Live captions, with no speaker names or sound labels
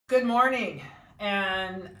Good morning,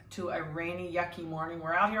 and to a rainy, yucky morning.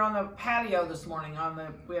 We're out here on the patio this morning.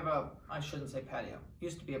 We have a, I shouldn't say patio,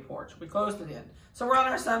 used to be a porch. We closed it in. So we're on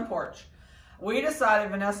our sun porch. We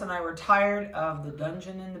decided, Vanessa and I were tired of the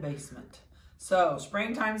dungeon in the basement. So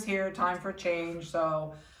springtime's here, time for change.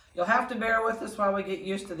 So you'll have to bear with us while we get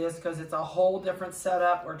used to this because it's a whole different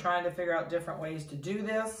setup. We're trying to figure out different ways to do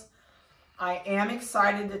this. I am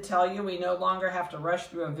excited to tell you we no longer have to rush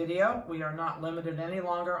through a video. We are not limited any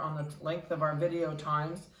longer on the length of our video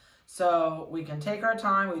times. So we can take our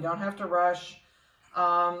time. We don't have to rush.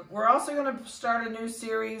 We're also going to start a new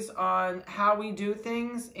series on how we do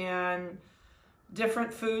things and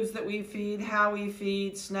different foods that we feed, how we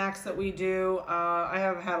feed, snacks that we do. I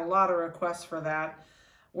have had a lot of requests for that.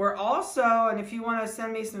 We're also, and if you want to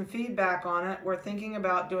send me some feedback on it, we're thinking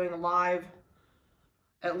about doing live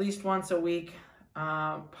at least once a week,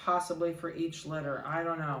 possibly for each litter. I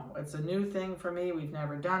don't know. It's a new thing for me. We've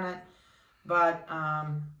never done it, but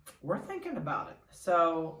we're thinking about it.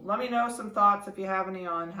 So let me know some thoughts if you have any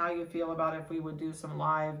on how you feel about if we would do some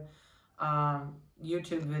live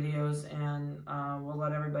YouTube videos, and we'll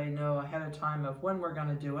let everybody know ahead of time of when we're going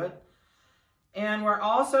to do it. And we're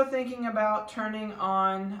also thinking about turning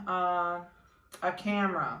on a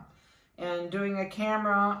camera and doing a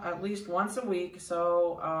camera at least once a week,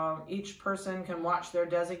 so each person can watch their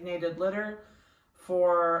designated litter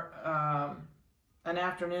for an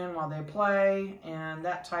afternoon while they play and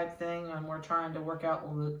that type thing, and we're trying to work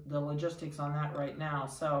out the logistics on that right now.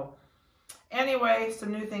 So anyway,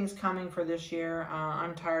 some new things coming for this year.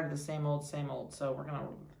 I'm tired of the same old, so we're gonna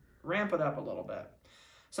ramp it up a little bit.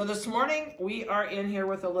 So this morning we are in here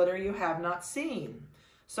with a litter you have not seen.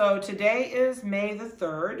 So today is May the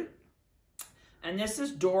 3rd. And this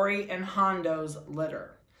is Dori and Hondo's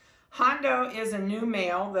litter. Hondo is a new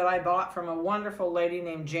male that I bought from a wonderful lady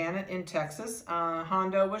named Janet in Texas.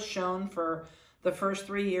 Hondo was shown for the first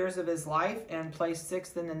 3 years of his life and placed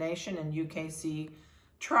 6th in the nation in UKC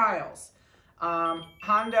trials.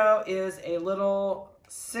 Hondo is a little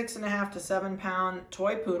 6.5 to 7 pound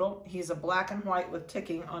toy poodle. He's a black and white with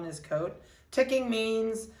ticking on his coat. Ticking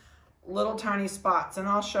means little tiny spots, and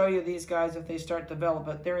I'll show you these guys if they start to develop,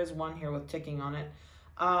 but there is one here with ticking on it.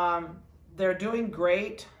 They're doing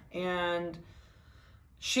great, and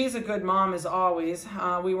she's a good mom as always.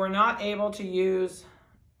 We were not able to use,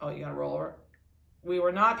 oh, you gotta roll over. We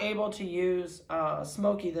were not able to use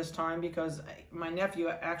Smokey this time because my nephew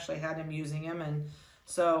actually had him using him, and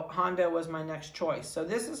so Hondo was my next choice. So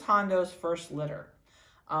this is Hondo's first litter.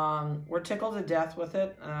 We're tickled to death with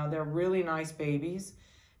it. They're really nice babies.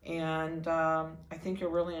 And I think you'll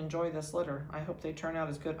really enjoy this litter. I hope they turn out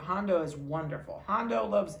as good. Hondo is wonderful. Hondo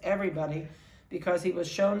loves everybody because he was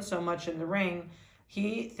shown so much in the ring.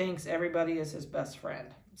 He thinks everybody is his best friend.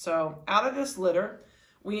 So out of this litter,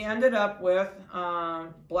 we ended up with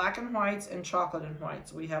black and whites and chocolate and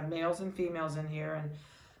whites. We have males and females in here. And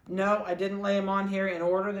no, I didn't lay them on here in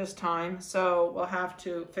order this time. So we'll have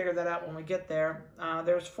to figure that out when we get there.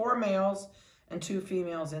 There's 4 males and 2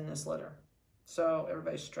 females in this litter. So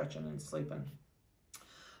everybody's stretching and sleeping.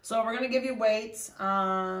 So we're going to give you weights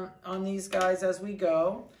on these guys as we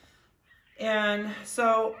go. And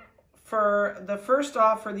so for the first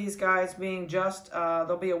off for these guys being just,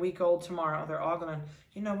 they'll be a week old tomorrow. They're all going to,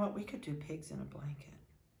 you know what, we could do pigs in a blanket.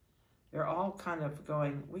 They're all kind of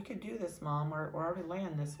going, we could do this, Mom. We're already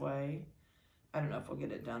laying this way. I don't know if we'll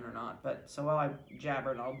get it done or not. But so while I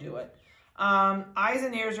jabber and I'll do it. Eyes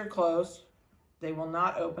and ears are closed. They will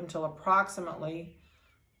not open till approximately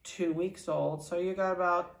 2 weeks old. So you got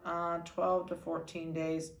about 12 to 14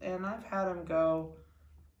 days. And I've had them go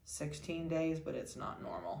 16 days, but it's not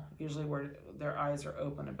normal. Usually their eyes are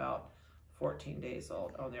open about 14 days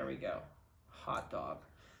old. Oh, there we go. Hot dog.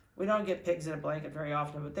 We don't get pigs in a blanket very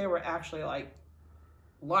often, but they were actually like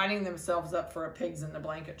lining themselves up for a pigs in the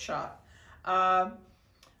blanket shot.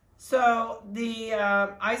 So the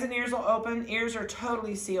eyes and ears will open. Ears are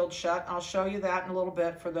totally sealed shut. I'll show you that in a little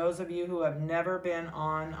bit for those of you who have never been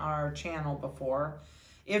on our channel before.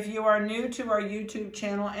 If you are new to our YouTube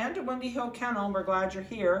channel and to Windy Hill Kennel, we're glad you're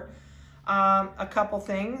here. A couple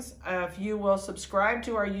things. If you will subscribe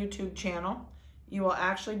to our YouTube channel, you will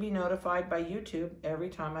actually be notified by YouTube every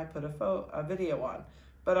time I put a video on.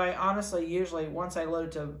 But I honestly, usually, once I load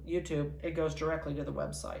it to YouTube, it goes directly to the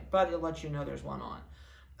website. But it lets you know there's one on.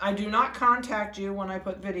 I do not contact you when I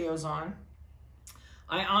put videos on.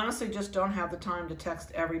 I honestly just don't have the time to text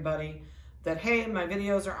everybody that, hey, my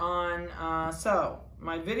videos are on. So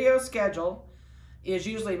my video schedule is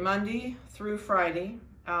usually Monday through Friday.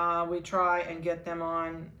 We try and get them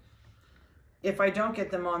on. If I don't get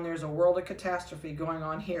them on, there's a world of catastrophe going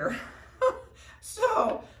on here.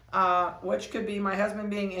 So which could be my husband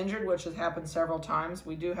being injured, which has happened several times.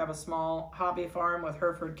 We do have a small hobby farm with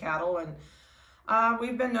Hereford cattle, and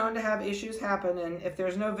we've been known to have issues happen, and if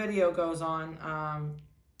there's no video goes on,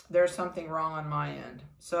 there's something wrong on my end.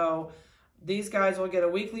 So these guys will get a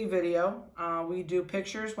weekly video. We do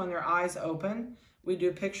pictures when their eyes open. We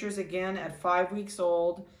do pictures again at 5 weeks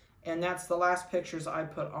old, and that's the last pictures I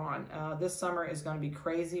put on. This summer is going to be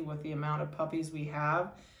crazy with the amount of puppies we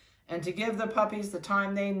have. And to give the puppies the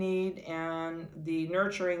time they need and the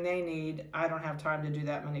nurturing they need, I don't have time to do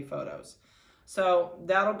that many photos. So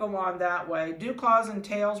that'll go on that way. Dew claws and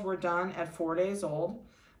tails were done at 4 days old.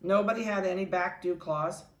 Nobody had any back dew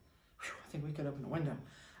claws. Whew, I think we could open the window.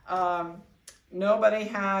 Nobody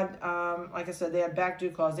had, like I said, they had back dew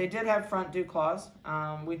claws. They did have front dew claws.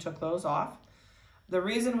 We took those off. The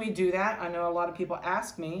reason we do that, I know a lot of people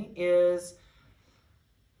ask me, is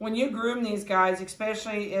when you groom these guys,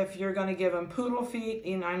 especially if you're going to give them poodle feet,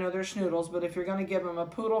 and I know they're Schnoodles, but if you're going to give them a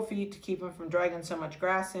poodle feet to keep them from dragging so much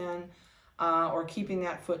grass in, or keeping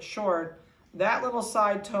that foot short, that little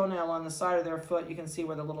side toenail on the side of their foot, you can see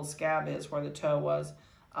where the little scab is, where the toe was,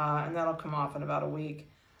 and that'll come off in about a week.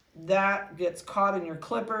 That gets caught in your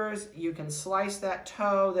clippers. You can slice that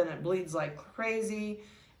toe, then it bleeds like crazy.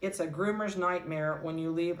 It's a groomer's nightmare when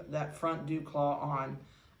you leave that front dew claw on.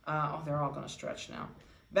 Oh, they're all going to stretch now.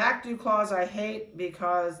 Back dew claws I hate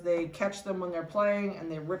because they catch them when they're playing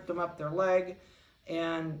and they rip them up their leg.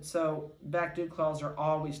 And so back dew claws are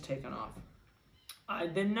always taken off.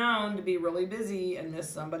 I've been known to be really busy and miss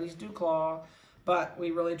somebody's dew claw, but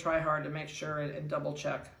we really try hard to make sure and double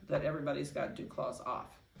check that everybody's got dew claws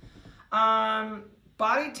off.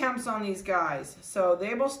 Body temps on these guys. So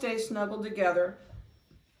they will stay snuggled together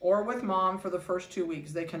or with mom for the first 2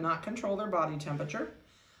 weeks. They cannot control their body temperature.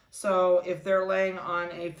 So if they're laying on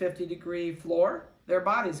a 50-degree floor, their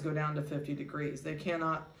bodies go down to 50 degrees. They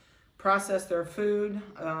cannot process their food,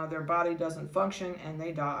 their body doesn't function, and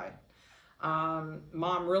they die.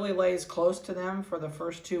 Mom really lays close to them for the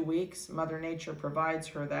first 2 weeks. Mother Nature provides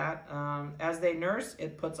her that. As they nurse,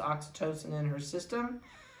 it puts oxytocin in her system,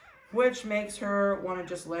 which makes her want to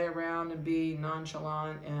just lay around and be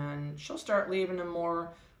nonchalant, and she'll start leaving them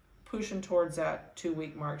more, pushing towards that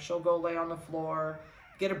 2-week mark. She'll go lay on the floor,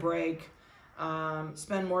 get a break,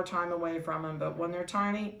 spend more time away from them, but when they're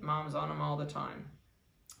tiny, mom's on them all the time.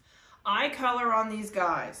 Eye color on these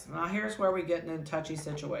guys. Now here's where we get in a touchy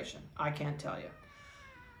situation. I can't tell you.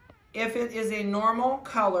 If it is a normal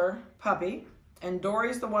color puppy, and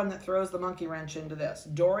Dori's the one that throws the monkey wrench into this.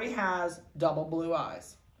 Dori has double blue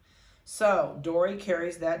eyes. So Dori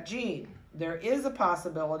carries that gene. There is a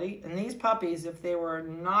possibility, and these puppies, if they were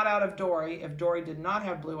not out of Dori, if Dori did not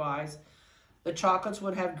have blue eyes, the chocolates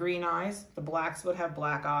would have green eyes, the blacks would have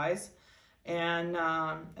black eyes, and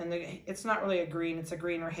it's not really a green, it's a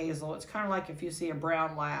green or hazel. It's kind of like if you see a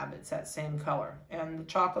brown lab, it's that same color. And the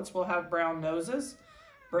chocolates will have brown noses,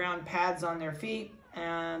 brown pads on their feet,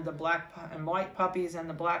 and the black and white puppies and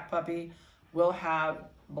the black puppy will have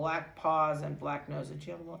black paws and black noses. Do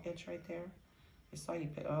you have a little itch right there? I saw you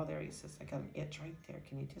put, oh, there he says, I got an itch right there.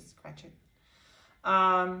 Can you just scratch it?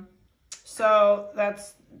 So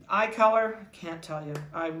that's eye color. Can't tell you.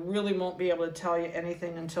 I really won't be able to tell you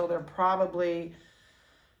anything until they're probably,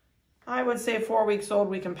 I would say 4 weeks old.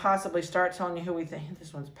 We can possibly start telling you who we think.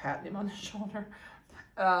 This one's patting him on the shoulder.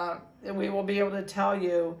 And we will be able to tell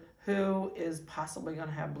you who is possibly going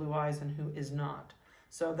to have blue eyes and who is not.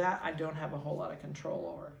 So that I don't have a whole lot of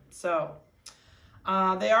control over. So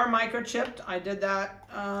they are microchipped. I did that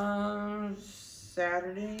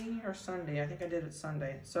Saturday or Sunday. I think I did it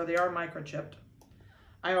Sunday. So they are microchipped.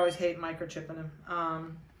 I always hate microchipping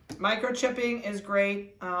them. Microchipping is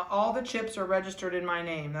great. All the chips are registered in my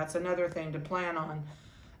name. That's another thing to plan on.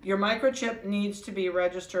 Your microchip needs to be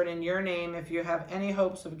registered in your name if you have any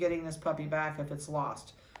hopes of getting this puppy back if it's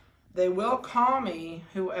lost. They will call me,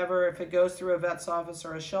 whoever, if it goes through a vet's office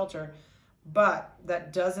or a shelter, but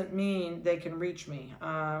that doesn't mean they can reach me.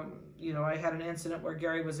 You know, I had an incident where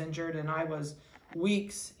Gary was injured and I was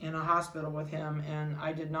weeks in a hospital with him and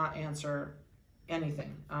I did not answer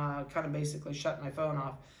anything, kind of basically shut my phone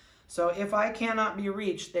off. So if I cannot be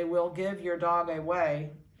reached, they will give your dog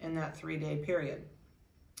away in that 3-day period.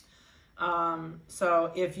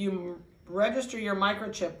 So if you register your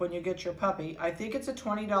microchip when you get your puppy, I think it's a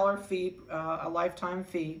 $20 fee, a lifetime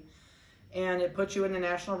fee, and it puts you in the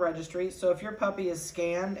National Registry. So if your puppy is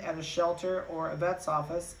scanned at a shelter or a vet's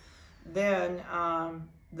office, then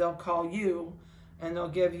they'll call you and they'll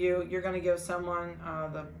give you, you're going to give someone,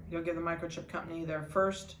 you'll give the microchip company their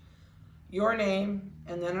first, your name,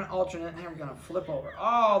 and then an alternate. And we're going to flip over,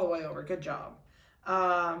 all the way over. Good job.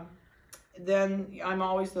 then I'm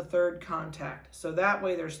always the third contact. So that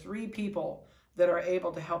way there's 3 people that are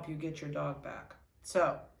able to help you get your dog back.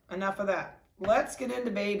 So enough of that. Let's get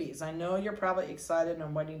into babies. I know you're probably excited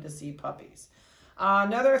and waiting to see puppies.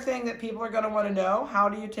 Another thing that people are going to want to know, how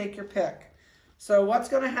do you take your pic? So what's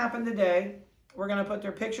going to happen today, we're going to put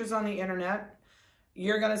their pictures on the internet.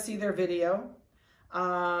 You're going to see their video.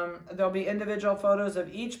 There'll be individual photos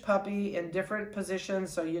of each puppy in different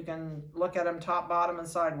positions so you can look at them top, bottom, and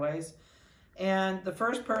sideways. And the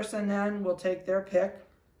first person then will take their pic.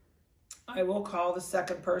 I will call the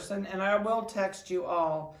second person, and I will text you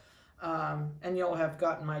all. And you'll have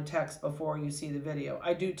gotten my text before you see the video.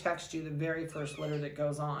 I do text you the very first litter that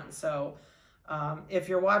goes on. So if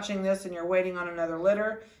you're watching this and you're waiting on another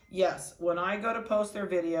litter, yes, when I go to post their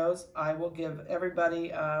videos, I will give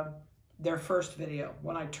everybody their first video.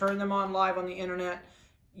 When I turn them on live on the internet,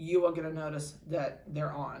 you will get a notice that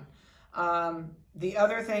they're on. The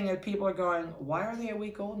other thing is people are going, why are they a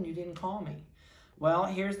week old and you didn't call me? Well,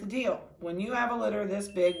 here's the deal. When you have a litter this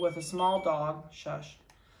big with a small dog, shush,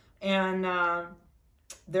 and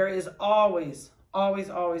there is always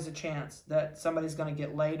a chance that somebody's going to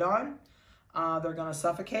get laid on. They're going to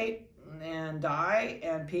suffocate and die.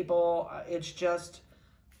 And people, it's just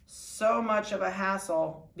so much of a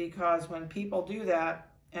hassle because when people do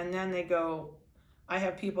that and then they go, I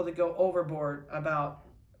have people that go overboard about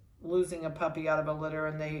losing a puppy out of a litter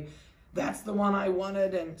and that's the one I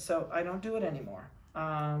wanted. And so I don't do it anymore.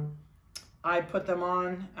 I put them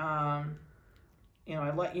on, you know,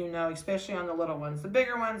 I let you know, especially on the little ones. The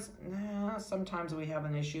bigger ones, sometimes we have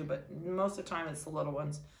an issue, but most of the time it's the little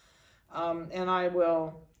ones. And I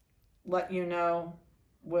will let you know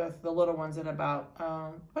with the little ones at about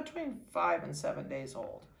between 5 and 7 days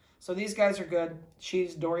old. So these guys are good.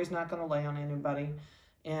 Dori's not going to lay on anybody.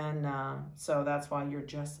 And so that's why you're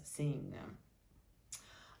just seeing them.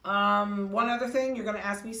 One other thing, you're going to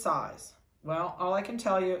ask me size. Well, all I can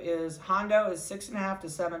tell you is Hondo is 6.5 to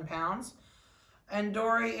 7 pounds. And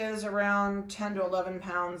Dori is around 10 to 11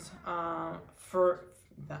 pounds for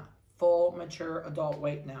full mature adult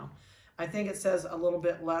weight now. I think it says a little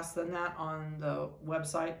bit less than that on the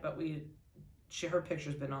website, but her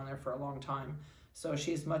picture's been on there for a long time. So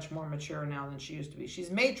she's much more mature now than she used to be.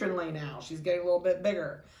 She's matronly now. She's getting a little bit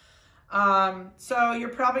bigger. So you're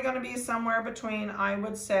probably going to be somewhere between, I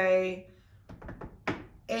would say,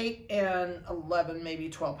 8 and 11, maybe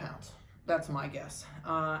 12 pounds. That's my guess.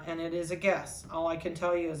 And it is a guess. All I can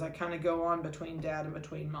tell you is I kind of go on between dad and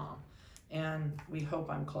between mom. And we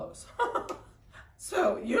hope I'm close.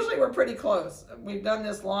 So usually we're pretty close. We've done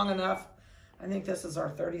this long enough. I think this is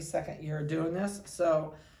our 32nd year of doing this.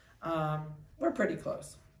 So we're pretty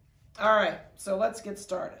close. All right, so let's get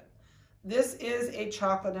started. This is a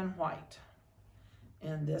chocolate and white.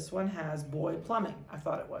 And this one has boy plumbing. I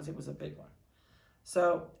thought it was a big one.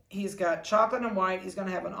 So he's got chocolate and white. He's going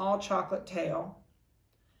to have an all chocolate tail.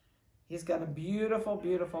 He's got a beautiful,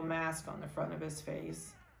 beautiful mask on the front of his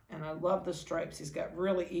face. And I love the stripes. He's got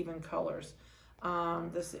really even colors.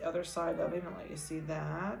 This is the other side of him. I'll let you see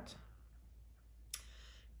that.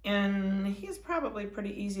 And he's probably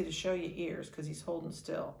pretty easy to show you ears because he's holding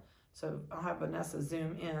still. So I'll have Vanessa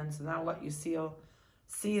zoom in. So that'll let you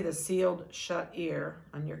see the sealed shut ear.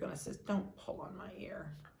 And you're going to say, don't pull on my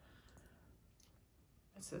ear.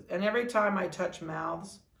 And every time I touch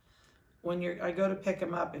mouths, I go to pick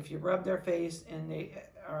them up, if you rub their face and they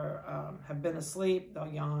have been asleep, they'll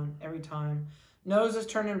yawn every time. Nose is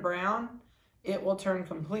turning brown. It will turn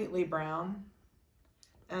completely brown.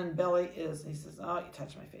 And belly is, he says, oh, you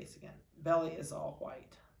touched my face again. Belly is all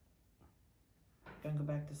white. Gonna go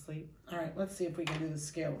back to sleep? All right, let's see if we can do the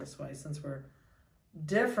scale this way since we're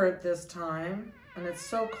different this time. And it's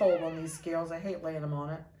so cold on these scales. I hate laying them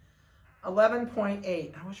on it. 11.8.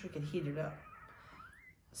 I wish we could heat it up.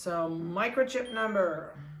 So microchip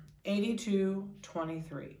number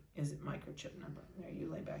 8223 is it microchip number. There,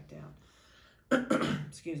 you lay back down.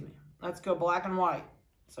 Excuse me. Let's go black and white.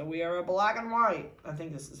 So we are a black and white. I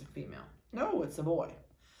think this is a female. No, it's a boy.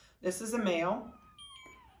 This is a male.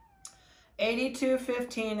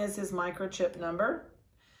 8215 is his microchip number.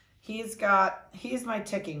 He's my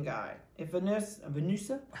ticking guy. If Vanessa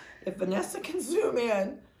can zoom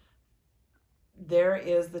in, there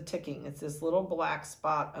is the ticking. It's this little black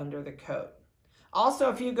spot under the coat. Also,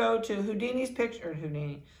 if you go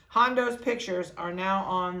to Hondo's pictures are now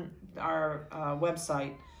on our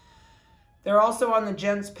website. They're also on the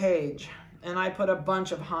gents page. And I put a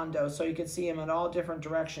bunch of Hondos so you can see them in all different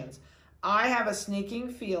directions. I have a sneaking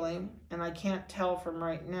feeling, and I can't tell from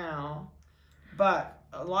right now, but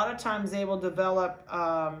a lot of times they will develop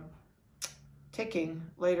ticking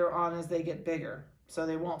later on as they get bigger. so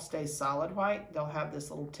they won't stay solid white. They'll have this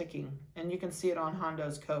little ticking, and you can see it on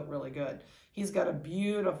Hondo's coat really good. He's got a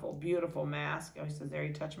beautiful, beautiful mask. Oh, he says, there,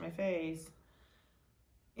 you touch my face.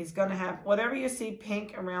 He's going to have, whatever you see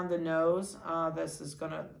pink around the nose, this is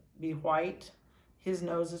going to be white. His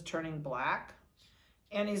nose is turning black.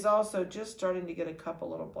 And he's also just starting to get a couple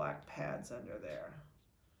little black pads under there.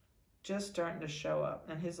 Just starting to show up.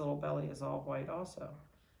 And his little belly is all white also.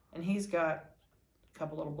 And he's got a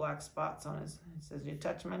couple little black spots on his, he says, you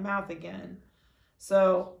touch my mouth again.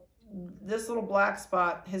 So this little black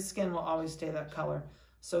spot, his skin will always stay that color.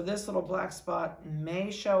 So this little black spot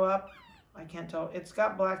may show up. I can't tell. It's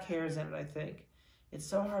got black hairs in it, I think. It's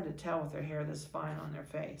so hard to tell with their hair this fine on their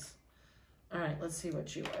face. All right, let's see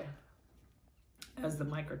what you weigh. As the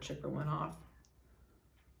microchipper went off.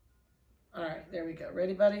 All right, there we go.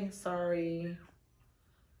 Ready, buddy? Sorry.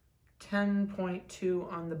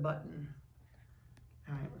 10.2 on the button.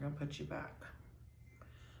 All right, we're going to put you back.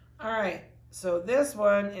 All right, so this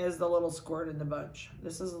one is the little squirt in the bunch.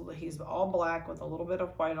 He's all black with a little bit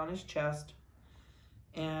of white on his chest.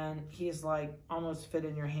 And he's like almost fit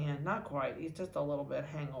in your hand. Not quite. He's just a little bit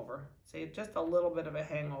hangover. See, just a little bit of a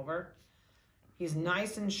hangover. He's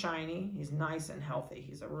nice and shiny. He's nice and healthy.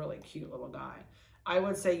 He's a really cute little guy. I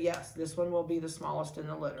would say yes, this one will be the smallest in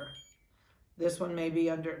the litter. This one may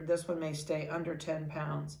stay under 10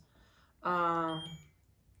 pounds.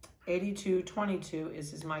 8222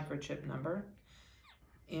 is his microchip number.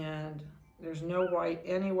 And there's no white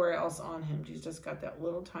anywhere else on him. He's just got that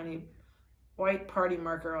little tiny white party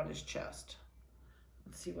marker on his chest.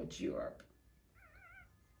 Let's see what you are.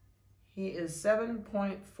 He is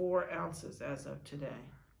 7.4 ounces as of today.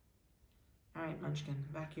 All right, Munchkin,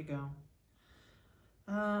 back you go.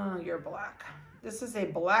 Oh, you're black. This is a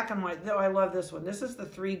black and white. Though I love this one. This is the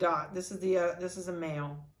 3 dot. This is a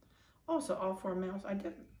male. Oh, so all 4 males. I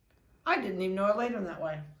didn't even know I laid them that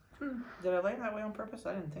way. Did I lay them that way on purpose?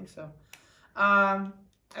 I didn't think so.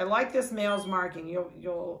 I like this male's marking.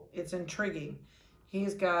 It's intriguing.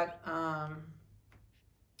 He's got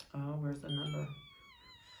where's the number?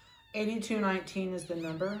 8219 is the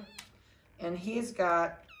number. And he's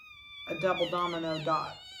got a double domino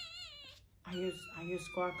dot. Are you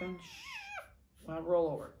squawking? Shh. Well, roll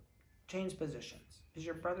over. Change positions. Is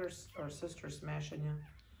your brother or sister smashing you?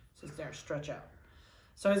 Sit there, stretch out.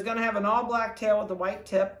 So he's going to have an all black tail with a white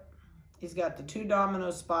tip. He's got the 2 domino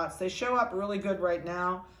spots. They show up really good right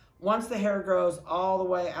now. Once the hair grows all the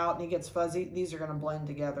way out and he gets fuzzy, these are going to blend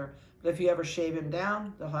together. But if you ever shave him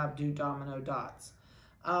down, they'll have 2 domino dots.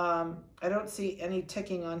 I don't see any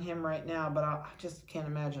ticking on him right now, but I just can't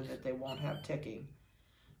imagine that they won't have ticking.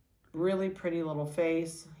 Really pretty little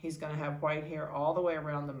face. He's going to have white hair all the way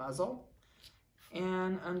around the muzzle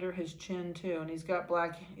and under his chin too. And he's got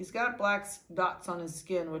black dots on his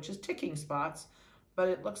skin, which is ticking spots, but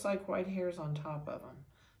it looks like white hairs on top of him.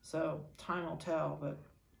 So time will tell, but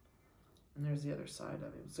and there's the other side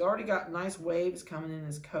of him. He's already got nice waves coming in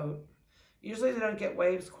his coat. Usually they don't get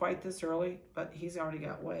waves quite this early, but he's already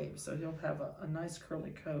got waves, so he'll have a nice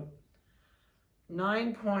curly coat.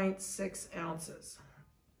 9.6 ounces.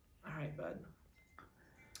 All right, bud.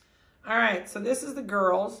 All right, so this is the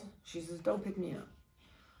girls. She says, don't pick me up.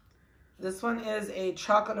 This one is a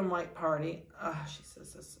chocolate and white party. She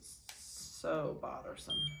says this is so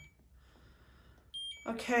bothersome.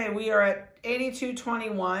 Okay, we are at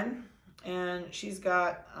 8221, and she's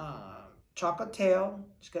got chocolate tail.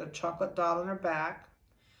 She's got a chocolate dot on her back.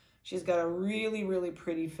 She's got a really, really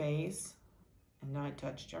pretty face. And now I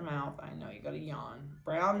touched your mouth. I know, you got a yawn.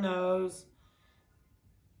 Brown nose.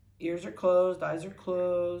 Ears are closed, eyes are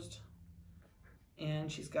closed.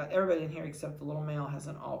 And she's got, everybody in here except the little male has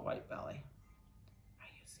an all white belly. Are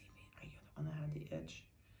you seeing me? Are you the one that had the itch?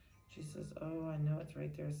 She says, oh, I know it's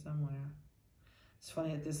right there somewhere. It's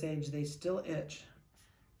funny, at this age, they still itch.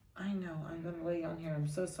 I know, I'm gonna lay on here, I'm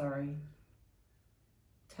so sorry.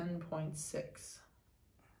 10.6.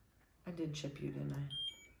 I did chip you, didn't I?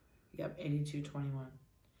 Yep, 8221.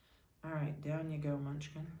 All right, down you go,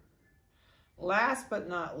 Munchkin. Last but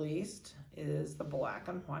not least is the black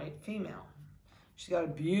and white female. She's got a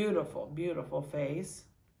beautiful, beautiful face.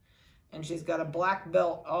 And she's got a black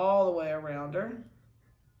belt all the way around her.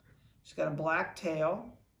 She's got a black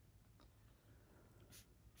tail.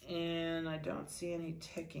 And I don't see any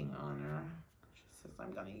ticking on her. She says,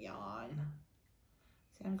 I'm gonna yawn.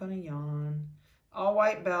 See, I'm gonna yawn. All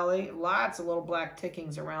white belly, lots of little black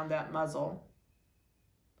tickings around that muzzle.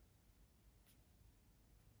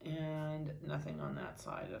 And nothing on that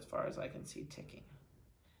side as far as I can see ticking.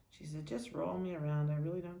 She said, just roll me around. I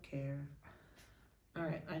really don't care. All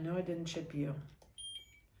right, I know I didn't chip you.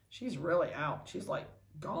 She's really out. She's like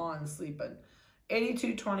gone sleeping.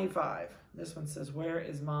 $82.25. This one says, where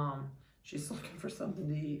is mom? She's looking for something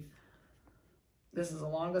to eat. This is the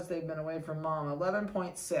longest they've been away from mom.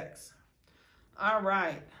 11.6. All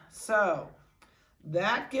right. So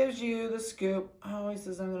that gives you the scoop. Oh, he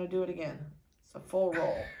says I'm going to do it again. It's a full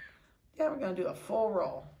roll. Yeah, we're going to do a full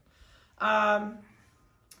roll.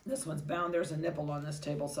 This one's bound. There's a nipple on this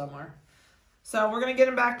table somewhere. So we're going to get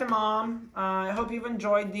them back to mom. I hope you've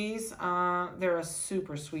enjoyed these. They're a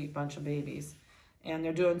super sweet bunch of babies. And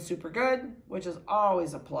they're doing super good, which is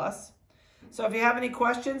always a plus. So if you have any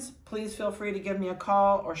questions, please feel free to give me a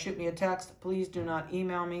call or shoot me a text. Please do not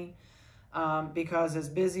email me because as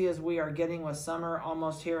busy as we are getting with summer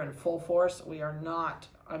almost here in full force, I'm not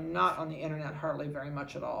on the internet hardly very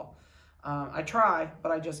much at all. I try,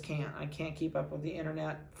 but I just can't. I can't keep up with the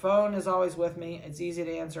internet. Phone is always with me. It's easy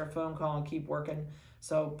to answer a phone call and keep working.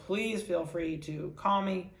 So please feel free to call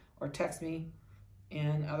me or text me.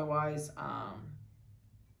 And otherwise,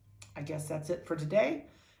 I guess that's it for today.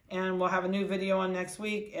 And we'll have a new video on next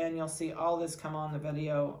week, and you'll see all this come on the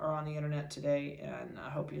video or on the internet today. And I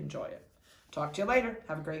hope you enjoy it. Talk to you later.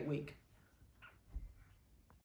 Have a great week.